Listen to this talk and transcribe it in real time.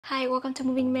Hi, welcome to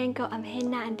Moving Mango. I'm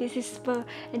Hannah and this is Spur,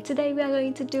 and today we are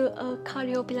going to do a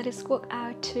cardio Pilates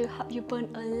workout to help you burn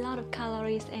a lot of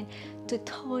calories and to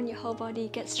tone your whole body,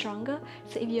 get stronger.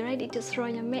 So if you're ready, just roll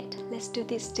your mat. Let's do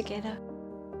this together.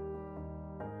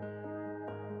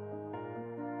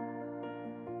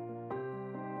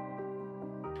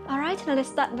 Alright, now let's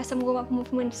start by some warm-up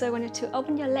movements. So I want you to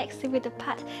open your legs with the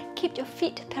pad. Keep your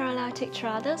feet parallel to each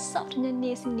other. Soften your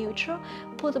knees in neutral.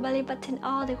 Pull the belly button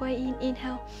all the way in.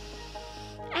 Inhale.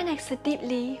 And exhale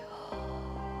deeply.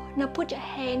 Now put your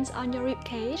hands on your rib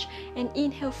cage and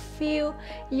inhale. Feel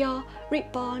your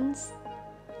rib bones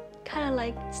kind of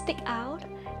like stick out.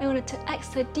 I want you to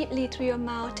exhale deeply through your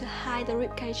mouth to hide the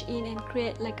rib cage in and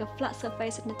create like a flat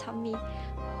surface in the tummy.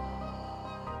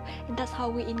 And that's how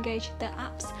we engage the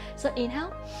abs. So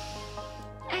inhale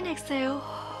and exhale.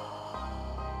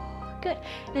 Good.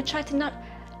 Now try to not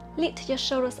lift your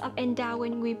shoulders up and down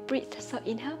when we breathe. So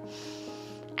inhale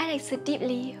and exhale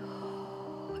deeply.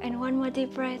 And one more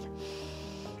deep breath.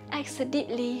 Exhale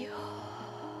deeply.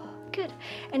 Good.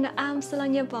 And the arms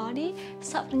along your body.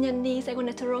 Soften your knees. I want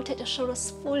you to rotate your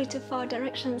shoulders fully to 4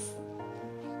 directions.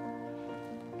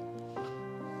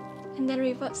 And then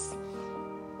reverse.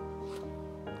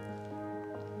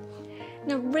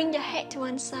 Now bring your head to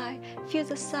one side. Feel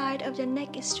the side of your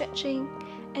neck is stretching,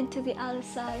 and to the other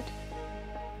side.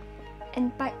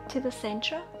 And back to the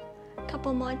center. A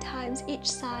couple more times each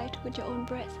side with your own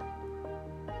breath.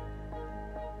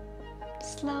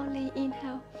 Slowly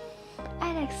inhale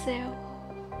and exhale.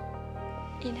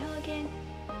 Inhale again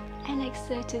and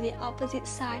exhale to the opposite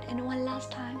side, and one last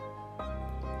time.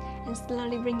 And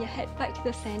slowly bring your head back to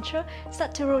the center.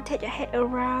 Start to rotate your head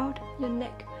around your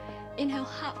neck. Inhale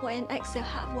halfway and exhale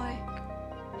halfway.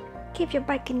 Keep your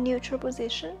back in neutral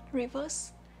position.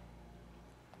 Reverse.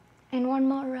 And one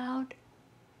more round.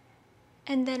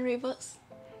 And then reverse.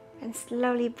 And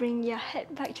slowly bring your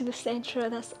head back to the center.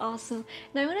 That's awesome.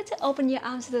 Now I want you to open your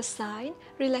arms to the side.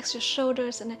 Relax your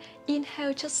shoulders and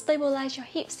inhale. Just stabilize your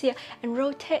hips here and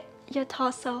rotate your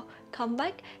torso. Come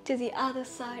back to the other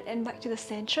side and back to the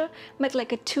center. Make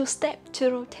like a 2-step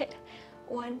to rotate.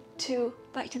 1, 2,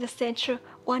 back to the center,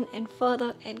 1 and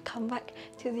further, and come back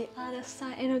to the other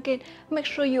side. And again, make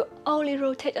sure you only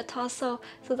rotate your torso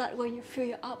so that when you feel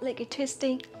your up leg is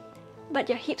twisting, but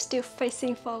your hips still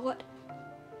facing forward.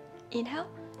 Inhale,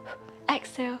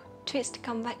 exhale, twist,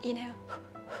 come back, inhale.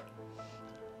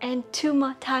 And 2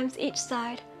 more times each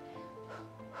side.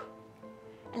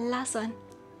 And last one.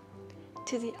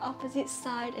 To the opposite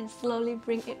side and slowly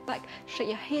bring it back. Stretch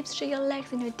your hips, stretch your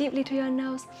legs, inhale deeply through your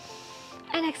nose.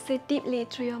 And exhale deeply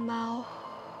through your mouth.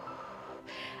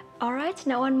 Alright,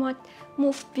 now one more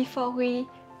move before we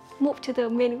move to the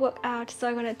main workout. So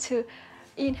I wanted to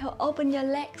inhale, open your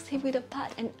legs hip width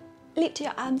apart and lift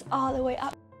your arms all the way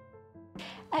up.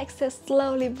 Exhale,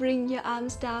 slowly bring your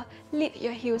arms down, lift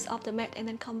your heels off the mat and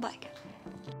then come back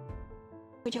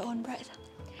with your own breath.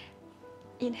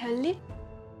 Inhale, lift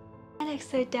and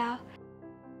exhale down.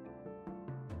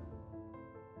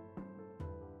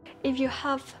 If you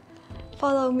have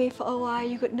followed me for a while,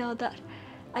 you could know that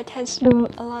I tend to do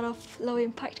a lot of low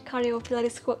impact cardio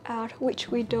Pilates workout, which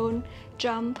we don't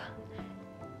jump,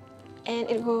 and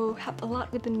it will help a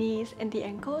lot with the knees and the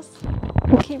ankles.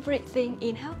 Keep breathing.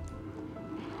 Inhale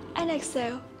and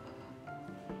exhale.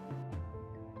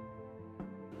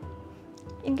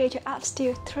 Engage your abs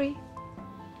still. 3.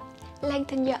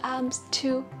 Lengthen your arms.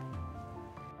 2.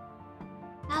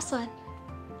 Last one.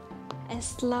 And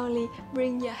slowly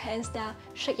bring your hands down.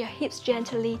 Shake your hips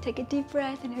gently. Take a deep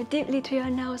breath. Inhale deeply through your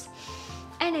nose.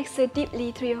 And exhale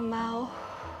deeply through your mouth.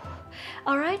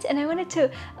 Alright, and I wanted to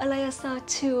allow yourself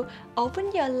to open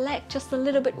your leg just a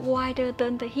little bit wider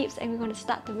than the hips, and we're going to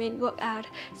start the main workout.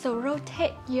 So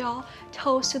rotate your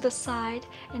toes to the side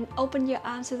and open your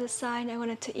arms to the side. I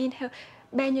wanted to inhale,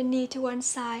 bend your knee to one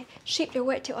side, shift your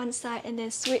weight to one side, and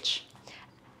then switch.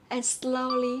 And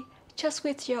slowly, just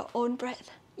with your own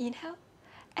breath. Inhale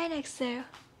and exhale.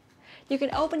 You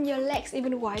can open your legs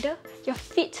even wider, your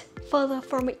feet further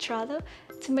from each other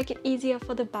to make it easier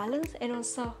for the balance and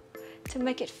also to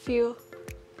make it feel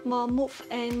more move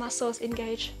and muscles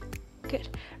engaged. Good.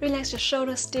 Relax your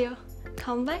shoulders still.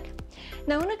 Come back.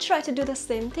 Now I want to try to do the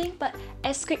same thing but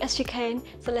as quick as you can.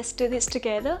 So let's do this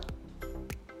together.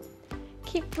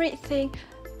 Keep breathing.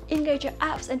 Engage your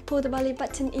abs and pull the belly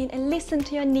button in and listen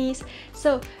to your knees.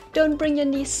 So don't bring your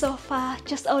knees so far,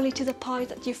 just only to the point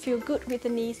that you feel good with the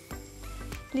knees.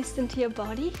 Listen to your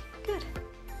body. Good.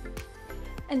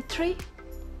 And 3,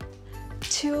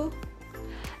 2,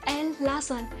 and last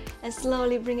one. and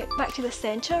slowly bring it back to the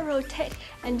center. Rotate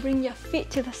and bring your feet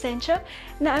to the center.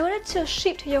 Now I wanted to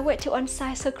shift your weight to one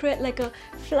side, so create like a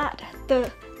flat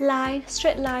line,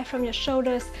 straight line from your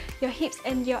shoulders, your hips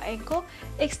and your ankle.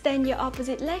 Extend your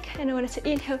opposite leg, and I wanted to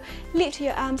inhale, lift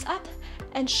your arms up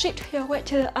and shift your weight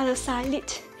to the other side.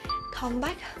 Lift, come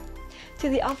back to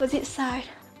the opposite side.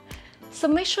 So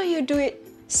make sure you do it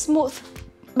smooth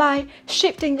by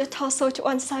shifting the torso to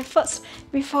one side first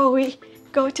before we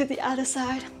go to the other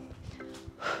side.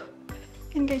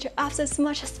 Engage your abs as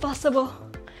much as possible.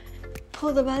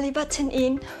 Pull the belly button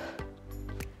in.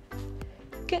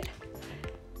 Good.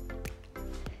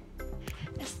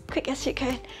 As quick as you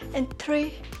can. And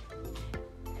 3,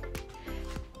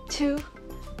 2,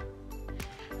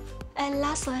 and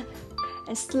last one.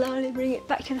 And slowly bring it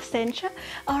back to the center.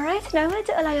 Alright, now I want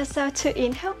to allow yourself to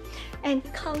inhale and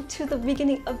come to the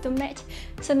beginning of the mat.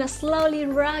 So now slowly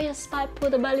round your spine, pull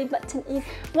the belly button in,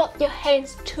 walk your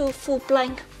hands to full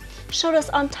plank, shoulders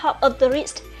on top of the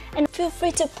wrist, and feel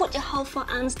free to put your whole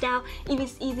forearms down if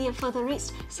it's easier for the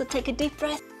wrist. So take a deep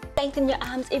breath, lengthen your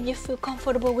arms if you feel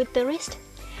comfortable with the wrist.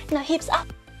 Now hips up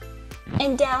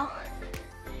and down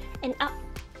and up.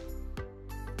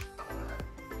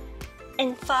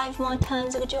 And 5 more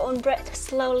times with your own breath,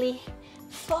 slowly.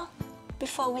 4,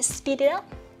 before we speed it up.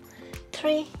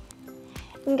 3,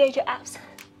 engage your abs.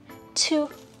 2,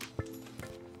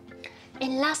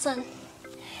 and last one.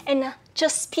 And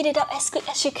just speed it up as quick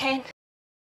as you can.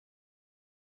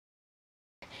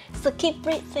 So keep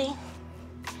breathing.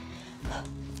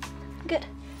 Good.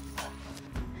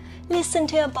 Listen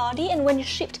to your body, and when you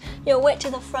shift your weight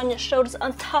to the front, your shoulders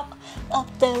on top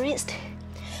of the wrist.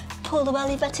 Pull the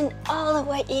belly button all the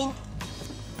way in.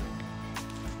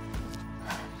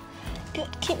 Good,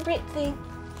 keep breathing.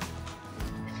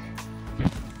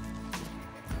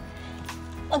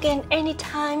 Again,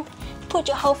 anytime, put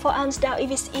your whole forearms down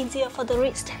if it's easier for the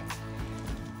wrist.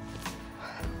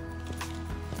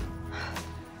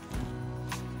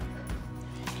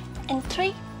 And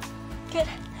 3, good,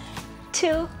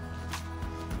 2,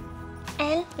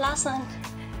 and last one.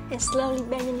 And slowly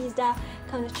bend your knees down.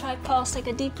 Come to try pause, take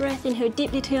a deep breath, inhale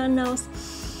deeply through your nose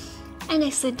and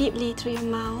exhale deeply through your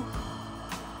mouth.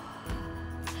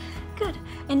 Good.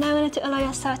 And now I want to allow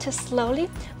yourself to slowly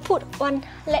put one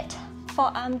left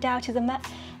forearm down to the mat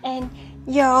and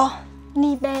your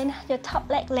knee bend, your top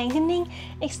leg lengthening,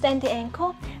 extend the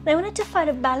ankle. Now I wanted to find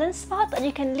a balance spot that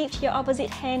you can lift your opposite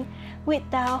hand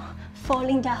without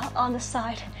falling down on the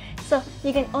side. So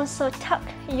you can also tuck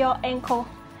your ankle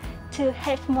to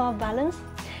have more balance.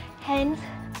 Hands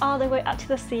all the way up to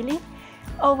the ceiling,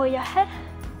 over your head.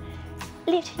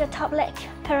 Lift your top leg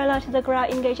parallel to the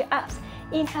ground, engage your abs.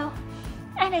 Inhale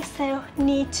and exhale,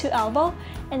 knee to elbow,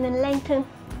 and then lengthen,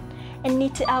 and knee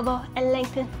to elbow and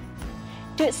lengthen.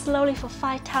 Do it slowly for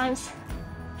 5 times.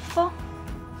 4,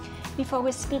 before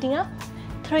we're speeding up.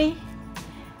 3,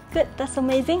 good, that's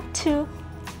amazing. 2,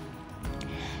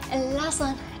 and last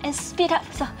one, and speed up,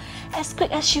 so as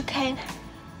quick as you can.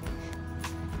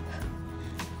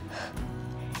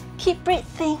 Keep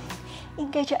breathing,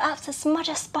 engage your abs as much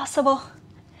as possible.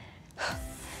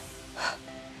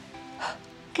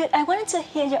 Good, I wanted to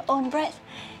hear your own breath.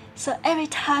 So every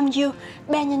time you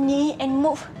bend your knee and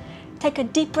move, take a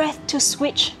deep breath to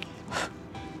switch.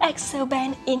 Exhale,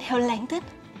 bend, inhale, lengthen.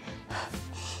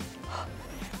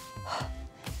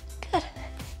 Good,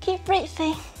 keep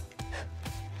breathing.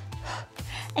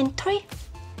 And 3,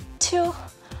 2,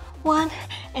 1,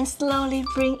 and slowly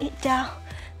bring it down.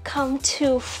 Come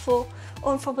to full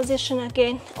on-floor position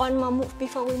again. One more move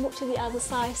before we move to the other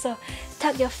side. So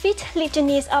tuck your feet, lift your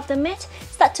knees off the mat.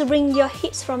 Start to bring your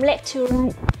hips from left to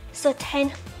right. So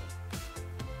 10,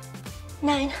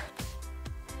 9,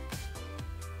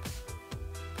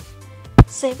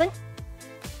 7,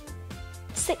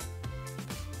 6,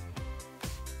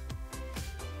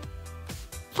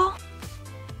 4,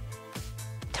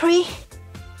 3,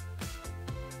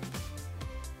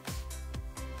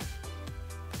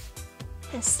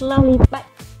 and slowly back.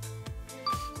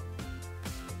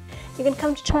 You can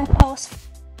come to try pause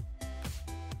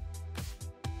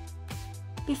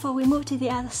before we move to the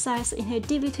other side. So inhale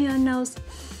deeply through your nose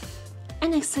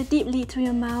and exhale deeply through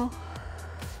your mouth.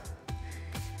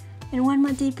 And one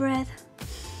more deep breath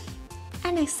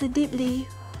and exhale deeply.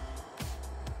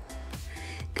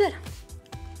 Good.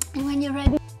 And when you're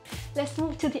ready, let's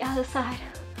move to the other side.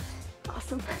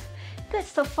 Awesome. Good.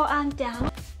 So forearm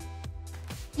down,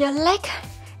 your leg,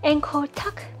 ankle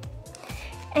tuck.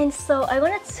 And so I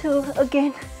wanted to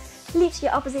again lift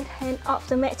your opposite hand off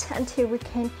the mat until we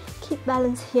can keep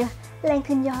balance here.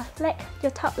 Lengthen your leg,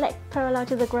 your top leg parallel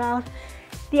to the ground.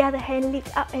 The other hand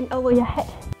lift up and over your head.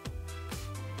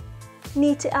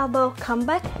 knee to elbow, come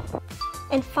back,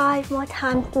 and 5 more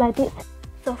times like this.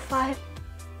 So 5,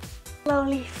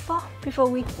 slowly 4 before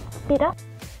we speed up,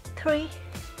 3,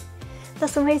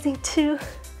 that's amazing, 2,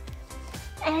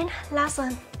 and last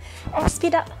one, and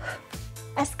speed up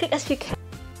as quick as you can.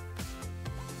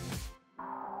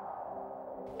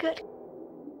 Good.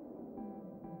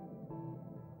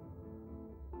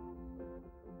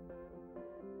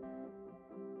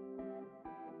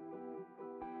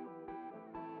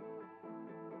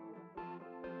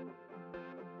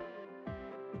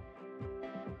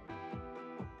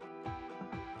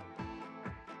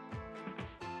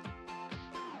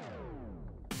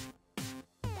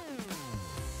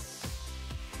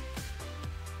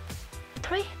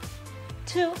 Three,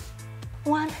 2,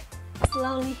 1,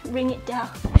 slowly bring it down.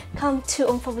 Come to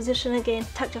Wholefully position again,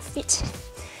 tuck your feet.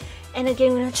 And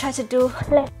again, we're gonna try to do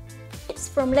left, it's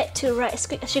from left to right as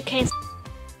quick as you can.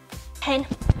 10,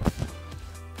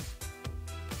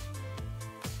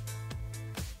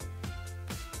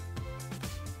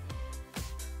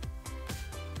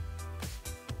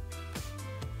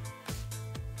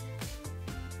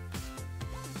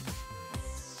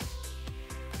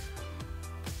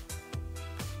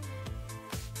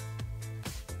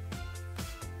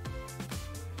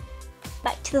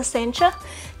 back to the center.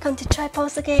 Come to try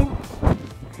pose again.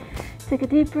 Take a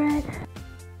deep breath.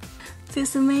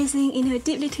 Feels amazing. Inhale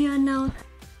deeply to your nose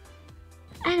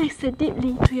and exhale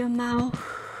deeply to your mouth.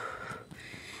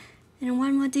 And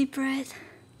one more deep breath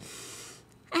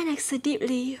and exhale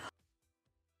deeply.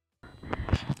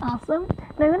 Awesome.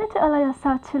 Now you want to allow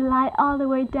yourself to lie all the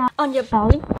way down on your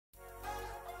belly.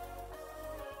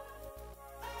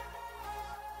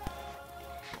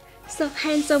 So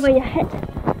hands over your head,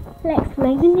 legs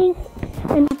lengthening,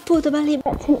 and pull the belly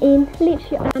button in.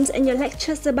 Lift your arms and your legs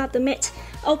just above the mat.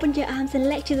 Open your arms and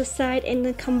legs to the side and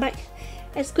then come back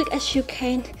as quick as you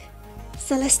can.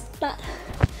 So let's start.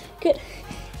 Good.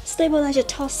 Stabilize your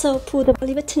torso, pull the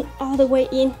belly button all the way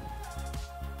in.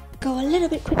 Go a little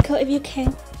bit quicker if you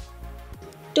can.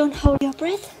 Don't hold your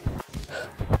breath.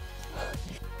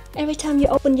 Every time you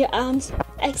open your arms,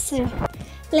 exhale.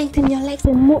 Lengthen your legs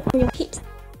and move your hips.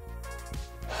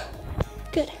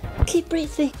 Good. Keep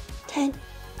breathing. 10,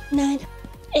 9,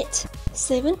 8,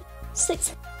 7,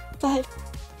 6, 5,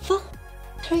 4,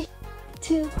 3,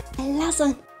 2, and last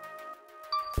one.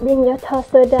 Bring your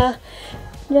torso down.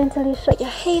 Gently shake your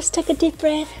hips. Take a deep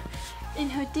breath.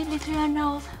 Inhale deeply through your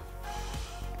nose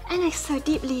and exhale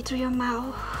deeply through your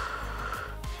mouth.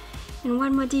 And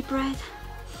one more deep breath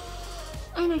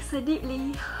and exhale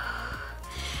deeply.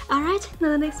 Alright, now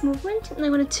the next movement, I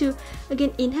want to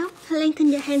again inhale, lengthen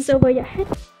your hands over your head,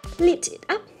 lift it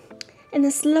up, and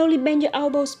then slowly bend your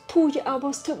elbows, pull your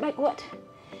elbows to backward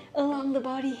along the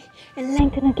body, and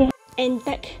lengthen again, and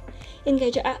back,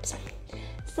 engage your abs.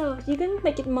 So you can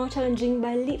make it more challenging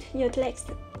by lift your legs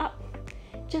up,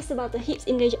 just about the hips,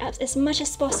 engage your abs as much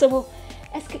as possible,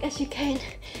 as quick as you can.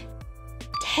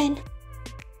 10,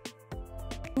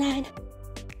 9,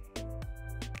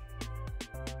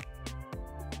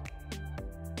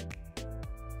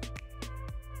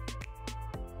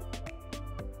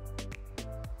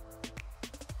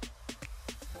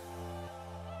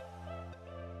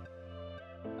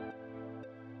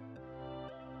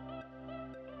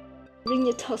 bring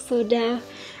your torso down.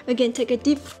 Again, take a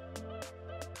deep.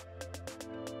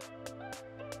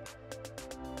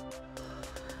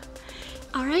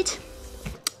 Alright,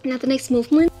 now the next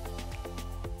movement.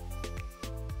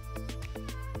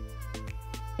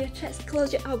 Your chest,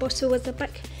 close your elbows towards the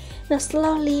back. Now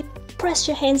slowly press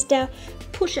your hands down,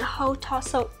 push your whole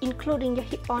torso, including your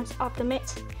hip bones, off the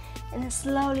mat, and then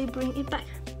slowly bring it back.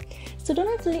 So don't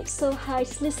have to lift so high,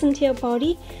 just listen to your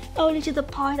body, only to the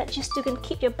point that you still can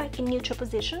keep your back in neutral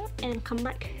position and come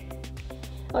back.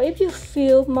 Or if you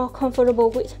feel more comfortable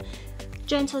with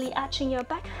gently arching your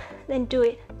back, then do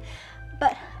it.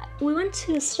 But we want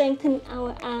to strengthen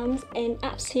our arms and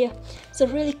abs here. So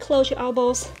really close your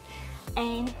elbows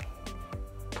and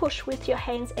push with your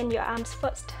hands and your arms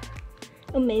first.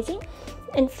 Amazing.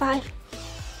 And 5.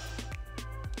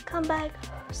 Come back,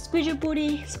 squeeze your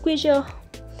booty, squeeze your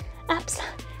abs.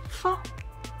 4.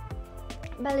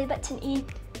 Belly button in.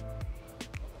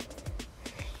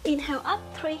 Inhale up.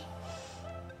 3.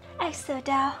 Exhale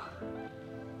down.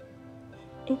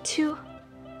 And 2.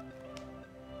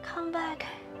 Come back.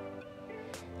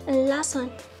 And last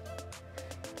one.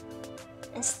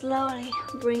 And slowly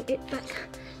bring it back.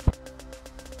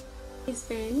 Is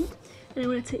bend. And I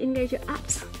want to engage your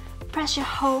abs. Press your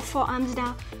whole forearms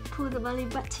down. Pull the belly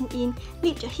button in.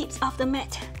 Lift your hips off the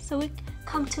mat. So we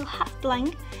come to half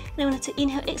plank. And I want to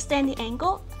inhale, extend the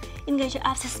ankle. Engage your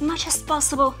abs as much as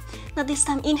possible. Now this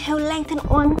time, inhale, lengthen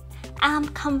one arm,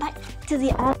 come back to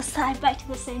the other side, back to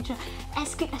the center,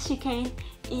 as quick as you can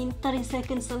in 30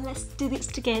 seconds. So let's do this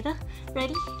together.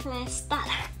 Ready? Let's start.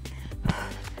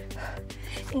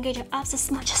 Engage your abs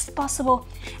as much as possible,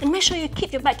 and make sure you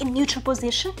keep your back in neutral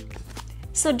position.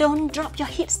 So don't drop your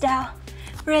hips down.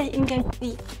 Really engage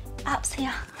the abs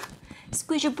here.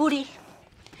 Squeeze your booty,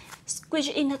 squeeze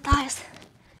your inner thighs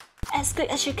as quick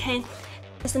as you can.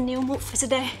 It's a new move for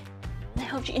today. I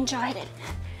hope you enjoyed it.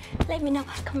 Let me know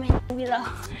by comment below.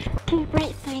 Keep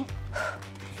breathing.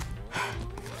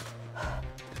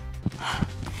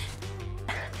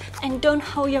 And don't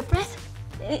hold your breath.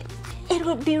 It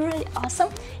would be really awesome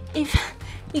if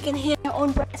you can hear your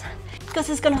own breath, because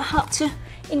it's gonna help to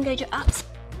engage your abs.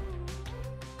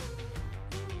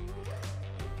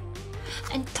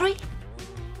 And 3,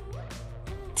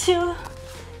 2,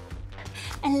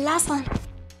 and last one.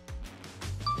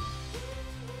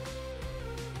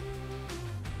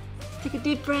 Take a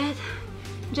deep breath,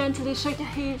 gently shake your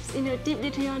hips, inhale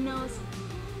deeply to your nose,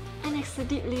 and exhale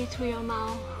deeply through your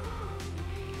mouth.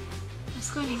 I'm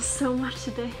sweating so much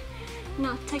today.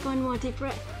 Now take one more deep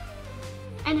breath,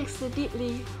 and exhale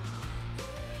deeply.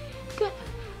 Good.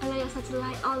 Allow yourself to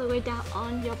lie all the way down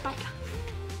on your back.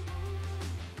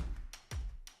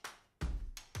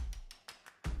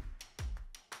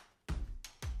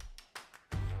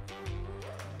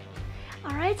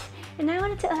 Alright, and now I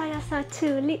want you to allow yourself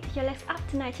to lift your legs up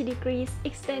to 90 degrees,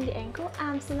 extend the ankle,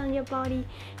 arms along your body.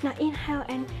 Now inhale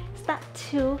and start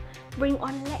to bring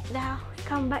one leg down,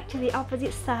 come back to the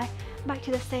opposite side, back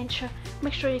to the center.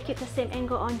 Make sure you keep the same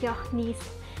angle on your knees.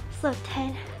 So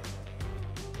 10,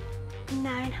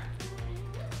 9,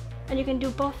 and you can do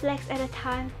both legs at a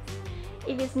time.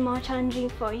 If it's more challenging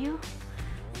for you,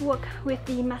 work with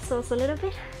the muscles a little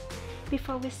bit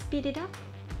before we speed it up.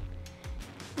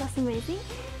 That's amazing.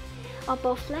 Or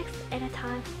both legs at a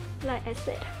time, like I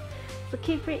said. So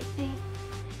keep breathing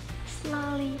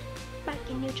slowly, back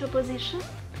in neutral position.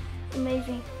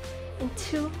 Amazing. And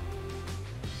 2,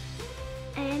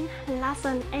 and last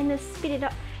one, and then speed it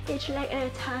up each leg at a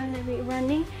time, like we're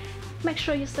running. Make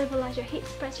sure you stabilize your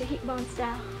hips, press your hip bones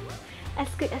down as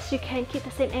good as you can. Keep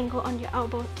the same angle on your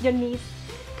elbow, your knees.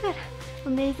 Good.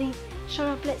 Amazing.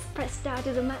 Shoulder blades press down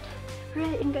to the mat.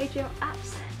 Really engage your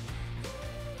abs.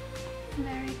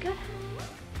 Very good.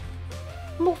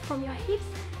 Move from your hips.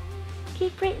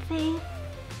 Keep breathing.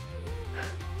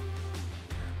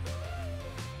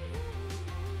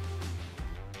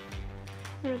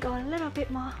 We'll go a little bit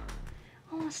more.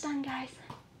 Almost done, guys.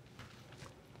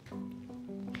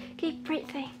 Keep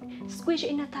breathing. Squeeze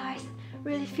your inner thighs.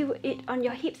 Really feel it on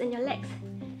your hips and your legs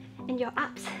and your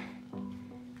abs.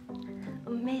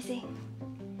 Amazing.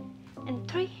 And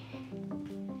 3,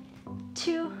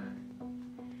 2,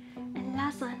 and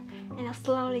last one. And now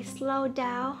slowly slow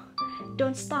down.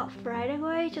 Don't stop right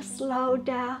away, just slow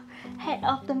down. Head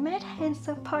off the mat, hands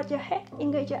support your head,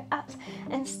 engage your abs,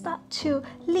 and start to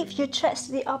lift your chest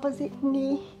to the opposite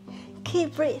knee.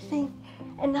 Keep breathing,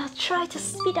 and now try to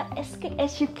speed up as quick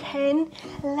as you can.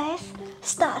 Let's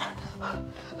start.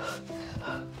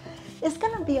 It's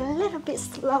gonna be a little bit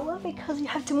slower because you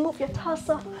have to move your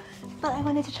torso, but I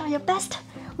want you to try your best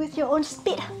with your own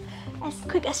speed, as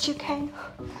quick as you can.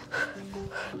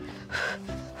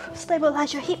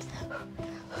 Stabilize your hips.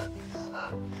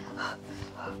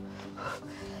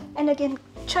 And again,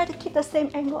 try to keep the same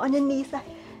angle on your knees.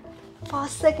 For a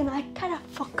second, I kind of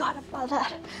forgot about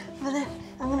that, but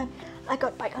then I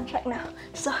got back on track now.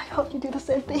 So I hope you do the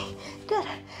same thing. Good.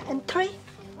 And 3,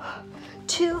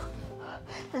 2,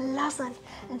 and last one.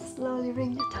 And slowly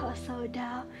bring your torso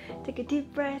down. Take a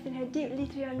deep breath, inhale deeply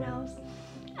through your nose,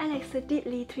 and exhale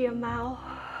deeply through your mouth.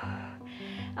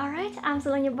 Alright, arms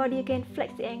along your body again,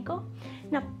 flex the ankle.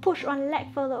 Now push one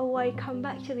leg further away, come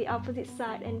back to the opposite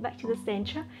side and back to the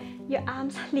center. Your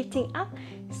arms lifting up,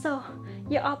 so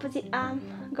your opposite arm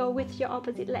go with your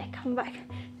opposite leg. Come back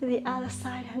to the other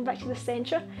side and back to the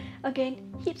center.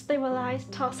 Again, hip stabilize,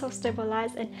 torso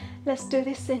stabilize, and let's do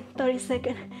this in 30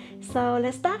 seconds. So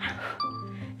let's start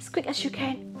as quick as you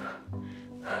can.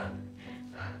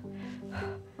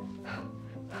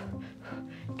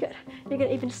 Good. You can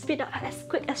even speed up as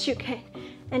quick as you can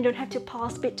and don't have to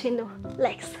pause between the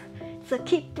legs. So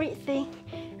keep breathing.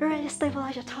 Really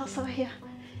stabilize your torso here.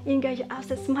 Engage your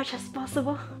abs as much as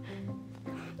possible.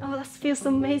 Oh, that feels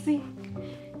amazing.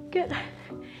 Good.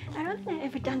 I don't think I've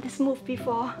ever done this move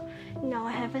before. No,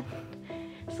 I haven't.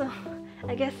 So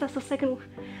I guess that's the second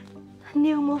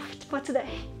new move for today.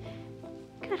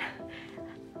 Good.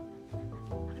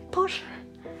 Push.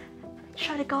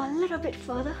 Try to go a little bit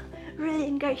further. Really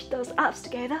engage those abs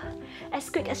together as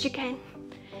quick as you can.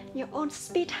 Your own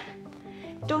speed.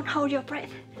 Don't hold your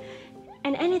breath.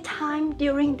 And anytime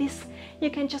during this, you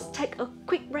can just take a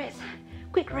quick breath,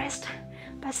 quick rest,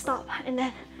 but stop and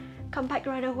then come back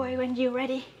right away when you're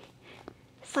ready.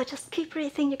 So just keep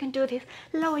breathing. You can do this.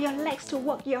 Lower your legs to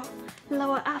work your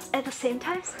lower abs at the same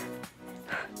time.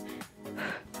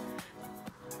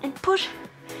 And push.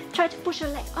 Try to push your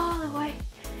leg all the way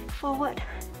forward.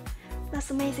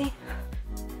 That's amazing.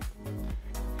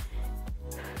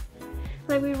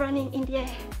 Like we're running in the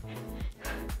air.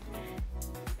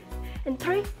 And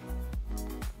 3,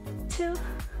 2,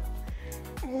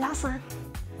 and last one.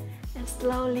 And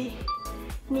slowly,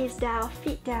 knees down,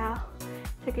 feet down.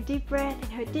 Take a deep breath,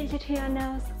 inhale deeply through your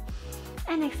nose,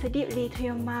 and exhale deeply through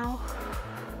your mouth.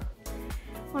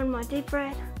 One more deep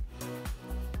breath,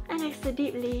 and exhale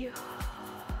deeply.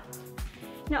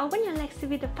 Now open your legs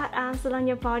with the flat arms along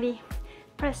your body.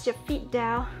 Press your feet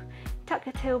down, tuck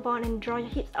your tailbone and draw your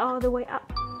hips all the way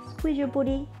up. Squeeze your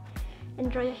booty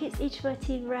and draw your hips each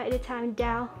vertebra at a time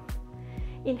down.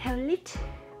 Inhale, lift,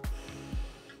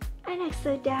 and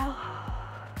exhale down.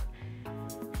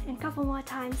 And a couple more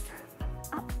times.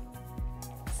 Up,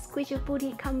 squeeze your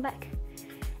booty, come back,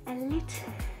 and lift,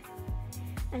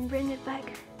 and bring it back.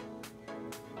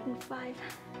 And 5,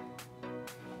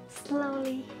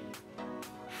 slowly,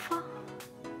 4,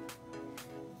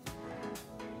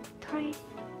 3,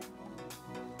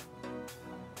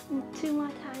 and 2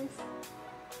 more times.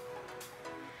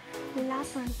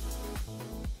 Last one.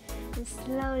 And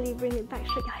slowly bring it back,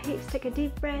 shake your hips, take a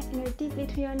deep breath, inhale deeply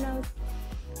through your nose,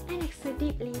 and exhale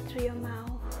deeply through your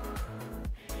mouth.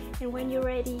 And when you're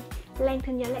ready,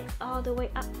 lengthen your legs all the way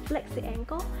up, flex the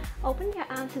ankle, open your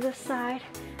arms to the side,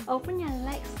 open your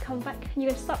legs, come back. You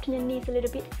can soften your knees a little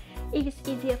bit if it's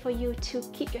easier for you to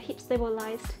keep your hips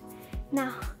stabilized.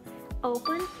 Now,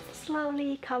 open,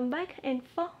 slowly come back, and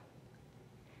 4,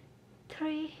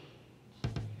 3,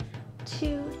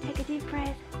 2, take a deep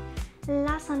breath.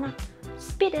 Last one now,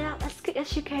 speed it up as quick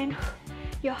as you can.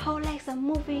 Your whole legs are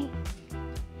moving.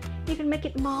 You can make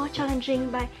it more challenging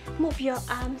by move your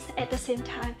arms at the same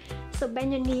time. So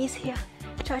bend your knees here.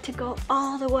 Try to go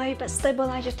all the way but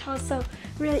stabilize your torso.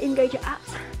 Really engage your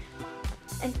abs.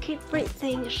 And keep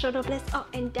breathing your shoulder blades up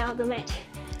and down the mat.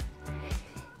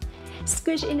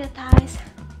 Squeeze your inner thighs.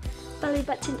 Belly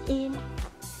button in.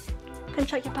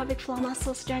 Contract your pelvic floor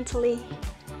muscles gently.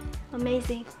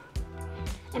 Amazing.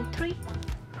 And 3,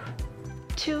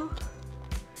 2,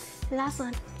 last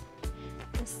one.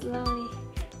 And slowly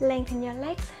lengthen your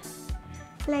legs,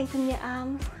 lengthen your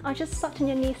arms, or just soften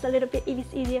your knees a little bit if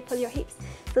it's easier for your hips.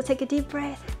 So take a deep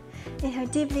breath, inhale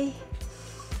deeply,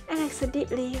 and exhale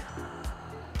deeply.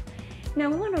 Now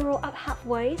we want to roll up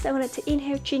halfway, so I wanted to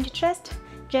inhale, chin to chest,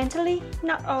 gently,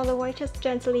 not all the way, just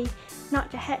gently,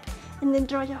 nod your head, and then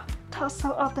draw your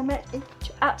torso off the mat into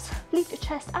your abs, lift your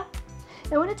chest up.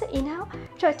 I wanted to inhale,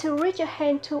 try to reach your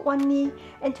hand to one knee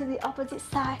and to the opposite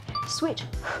side, switch.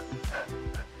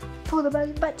 Pull the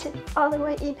belly button all the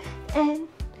way in, and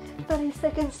 30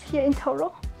 seconds here in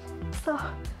total. So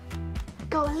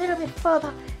go a little bit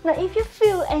further. Now if you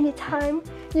feel any time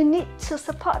you need to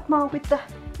support more with the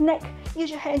neck, use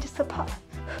your hand to support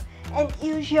and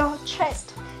use your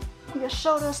chest, your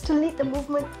shoulders to lead the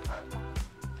movement.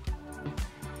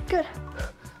 Good.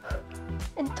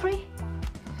 And 3,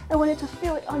 I want you to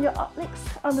feel it on your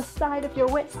obliques, on the side of your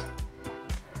waist.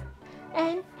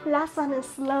 And last one, and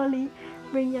slowly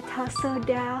bring your torso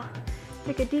down.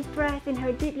 Take a deep breath,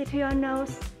 inhale deeply through your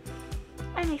nose,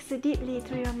 and exhale deeply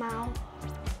through your mouth.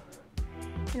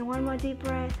 And one more deep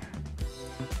breath,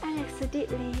 and exhale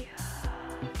deeply.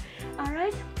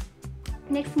 Alright,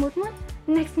 next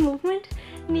movement,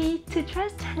 knee to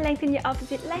chest, lengthen your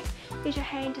opposite leg, use your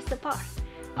hand to support,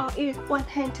 or use one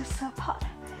hand to support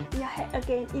your head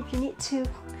again if you need to.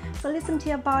 So listen to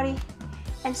your body,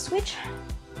 and switch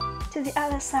to the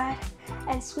other side,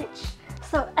 and switch.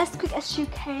 So as quick as you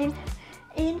can,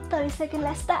 in 30 seconds,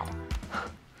 let's start.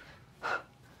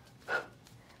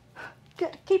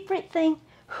 Good, keep breathing.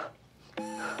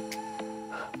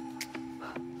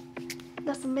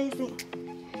 That's amazing.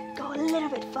 Go a little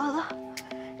bit further.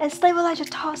 And stabilize your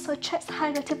torso, chest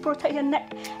higher to protect your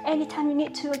neck. Anytime you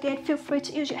need to, again, feel free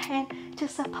to use your hand to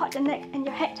support your neck and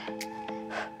your head.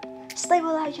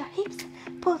 Stabilize your hips,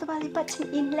 pull the belly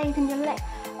button in, lengthen your leg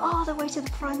all the way to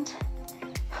the front.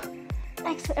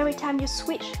 Exhale every time you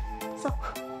switch. So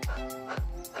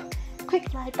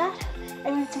quick like that.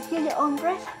 And you need to hear your own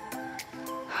breath.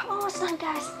 Almost done,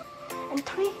 guys. And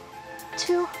 3,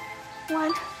 2,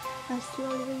 1. And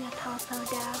slowly bring your torso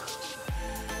down.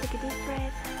 Take a deep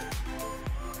breath.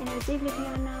 Inhale deeply through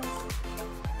your nose.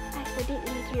 exhale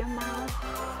deeply through your mouth.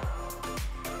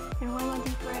 And one more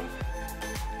deep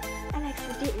breath. And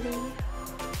exhale deeply.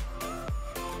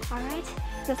 Alright,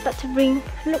 now start to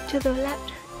look to the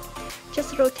left.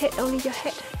 Just rotate only your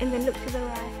head and then look to the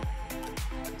right.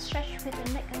 Stretch with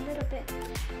the neck a little bit.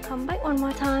 Come back one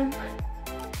more time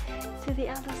to the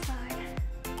other side.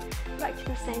 Back to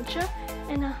the center.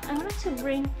 And I want to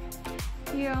bring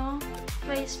your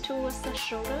face towards the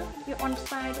shoulder, your on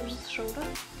side of the shoulder.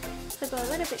 So go a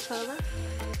little bit further.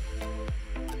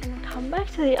 And come back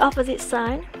to the opposite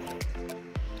side.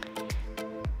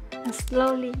 And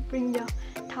slowly bring your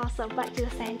torso back to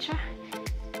the center.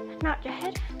 Nod your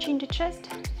head, chin to chest.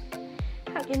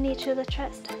 Hug your knee to the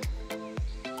chest.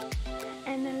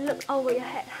 And then look over your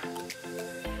head.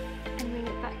 And bring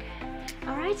it back.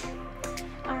 Alright?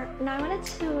 Now I want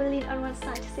to lean on one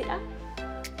side to sit up.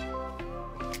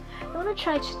 I want to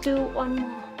try to do one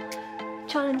more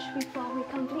challenge before we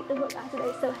complete the workout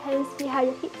today. So hands behind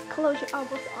your hips, close your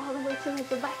elbows all the way to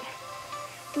the back.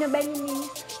 Now bend your knees.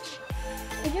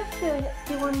 If you feel that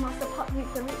you want more support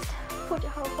with the wrist, put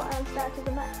your whole forearms down to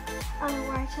the mat.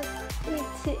 Otherwise, just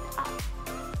lift it up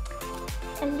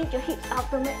and lift your hips up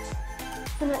the mat.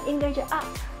 So now engage your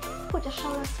abs. Put your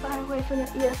shoulders far away from your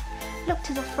ears. Look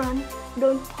to the front.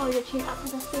 Don't pull your chin up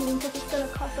to the ceiling because it's going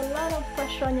to cause a lot of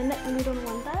pressure on your neck and we don't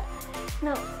want that.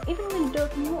 Now, even when you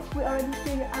don't move, we already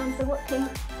feel your arms are working.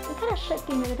 You're kind of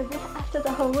shaking a little bit after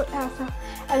the whole workout. So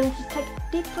I want you to take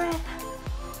a deep breath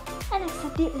and exhale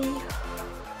deeply.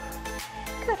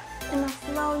 Good. And now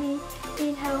slowly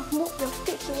inhale, move your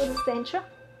feet towards the center.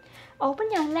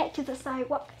 Open your leg to the side,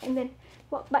 walk and then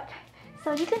walk back.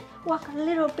 So you can walk a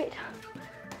little bit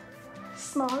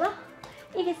smaller.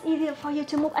 If it's easier for you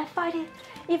to move, I find it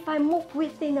if I move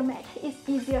within the mat, it's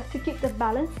easier to keep the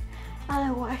balance.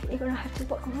 Otherwise, you're gonna have to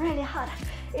work really hard.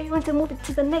 If you want to move it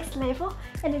to the next level,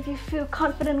 and if you feel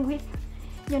confident with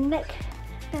your neck,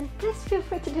 then please feel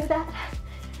free to do that.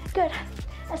 Good.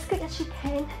 As quick as you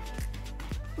can.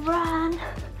 Run.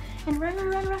 And run.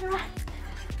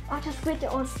 Or just with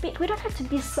your own speed. We don't have to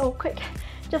be so quick.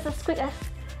 Just as quick as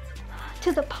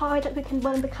to the point that we can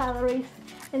burn the calories.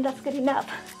 And that's good enough.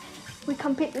 We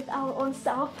compete with our own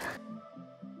self.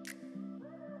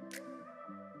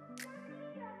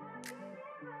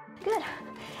 Good.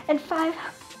 And 5,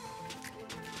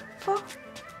 4,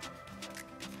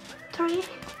 3,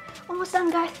 almost done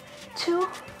guys. 2,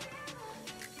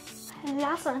 and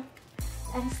last one.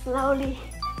 And slowly,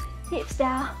 hips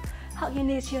down, hug your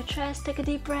knees to your chest, take a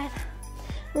deep breath.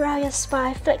 Round your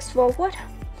spine, flex forward.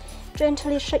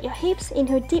 Gently shake your hips,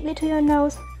 inhale deeply to your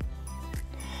nose.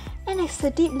 And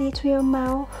exhale deeply to your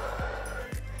mouth.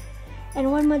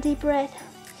 And one more deep breath.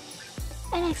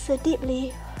 And exhale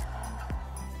deeply.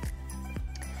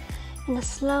 And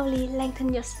slowly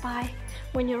lengthen your spine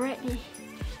when you're ready.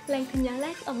 Lengthen your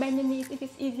legs or bend your knees if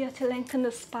it's easier to lengthen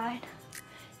the spine.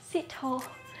 Sit tall.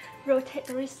 Rotate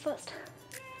the wrist first.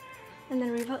 And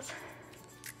then reverse.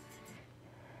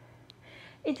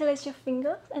 Interlace your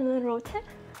fingers and then rotate.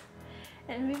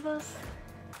 And reverse.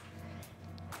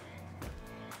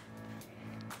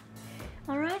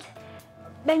 Alright,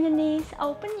 bend your knees,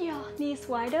 open your knees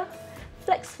wider,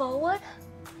 flex forward,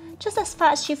 just as far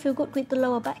as you feel good with the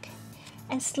lower back,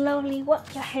 and slowly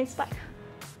walk your hands back.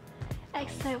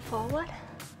 Exhale forward,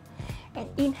 and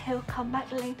inhale, come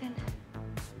back, lengthen.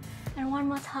 And one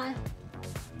more time,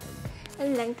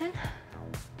 and lengthen.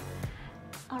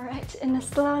 Alright, and then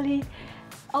slowly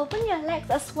open your legs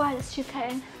as wide as you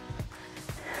can.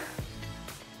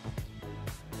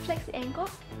 Flex the ankle.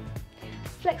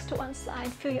 Flex to one side,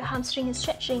 feel your hamstring is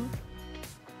stretching.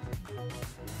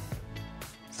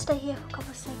 Stay here for a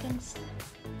couple of seconds.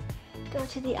 Go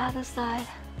to the other side.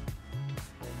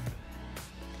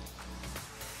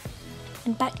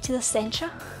 And back to the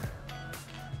center.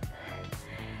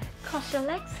 Cross your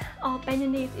legs or bend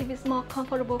your knees if it's more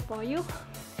comfortable for you.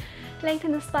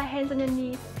 Lengthen the spine, hands on your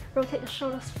knees. Rotate the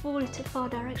shoulders fully to 4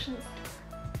 directions.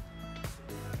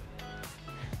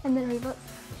 And then reverse.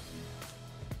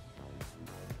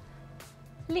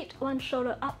 Lift one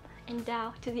shoulder up and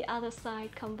down to the other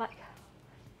side, come back.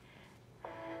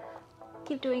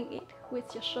 Keep doing it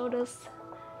with your shoulders.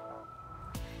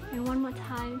 And one more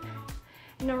time.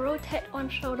 Now rotate one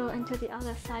shoulder into the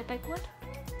other side backward.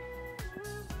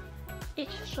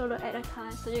 Each shoulder at a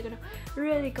time, so you're gonna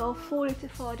really go fully to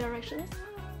 4 directions.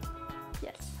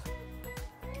 Yes.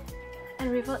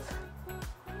 And reverse.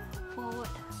 Forward.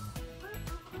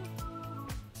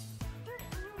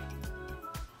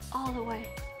 All the way.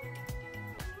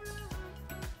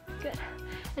 Good.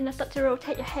 And now start to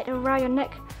rotate your head around your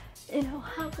neck. Inhale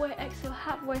halfway, exhale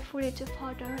halfway, fully to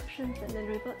 4 directions, and then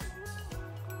reverse.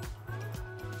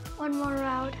 One more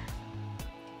round.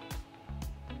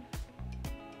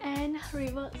 And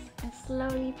reverse, and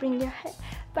slowly bring your head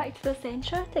back to the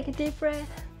center. Take a deep breath.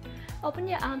 Open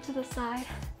your arms to the side.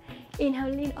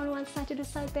 Inhale, lean on one side to the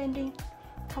side, bending.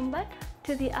 Come back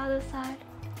to the other side.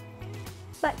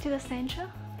 Back to the center.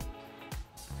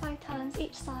 5 times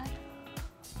each side.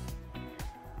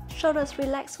 Shoulders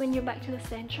relax when you're back to the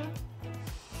center.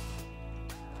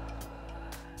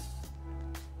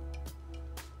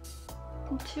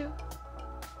 And 2.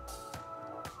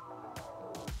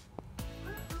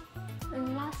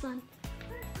 And last one.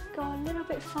 Go a little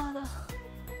bit further.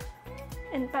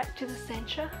 And back to the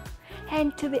center.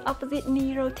 Hand to the opposite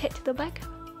knee, rotate to the back.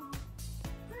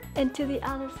 And to the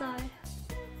other side.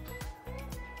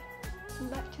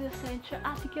 And back to the center.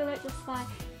 Articulate the spine.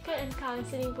 Cat and cow in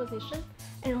sitting position.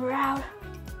 And round.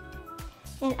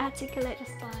 And articulate the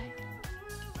spine.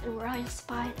 And round your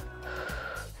spine.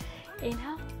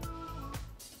 Inhale.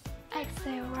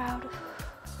 Exhale, round.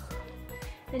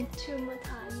 And 2 more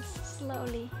times.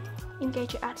 Slowly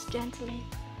engage your abs gently.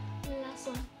 Last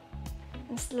one.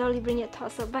 And slowly bring your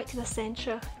torso back to the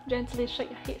center. Gently shake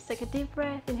your hips. Take a deep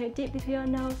breath. Inhale deeply through your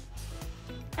nose.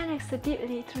 And exhale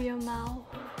deeply through your mouth.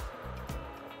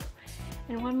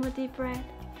 And one more deep breath.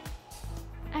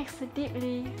 Exhale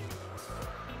deeply.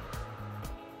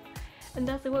 And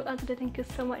that's the workout today. Thank you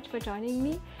so much for joining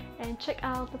me. And check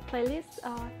out the playlist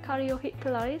Cardio Hit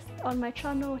Pilates on my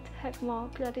channel to have more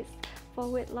Pilates for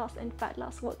weight loss and fat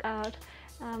loss workout.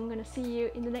 I'm gonna see you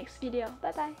in the next video.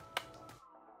 Bye bye.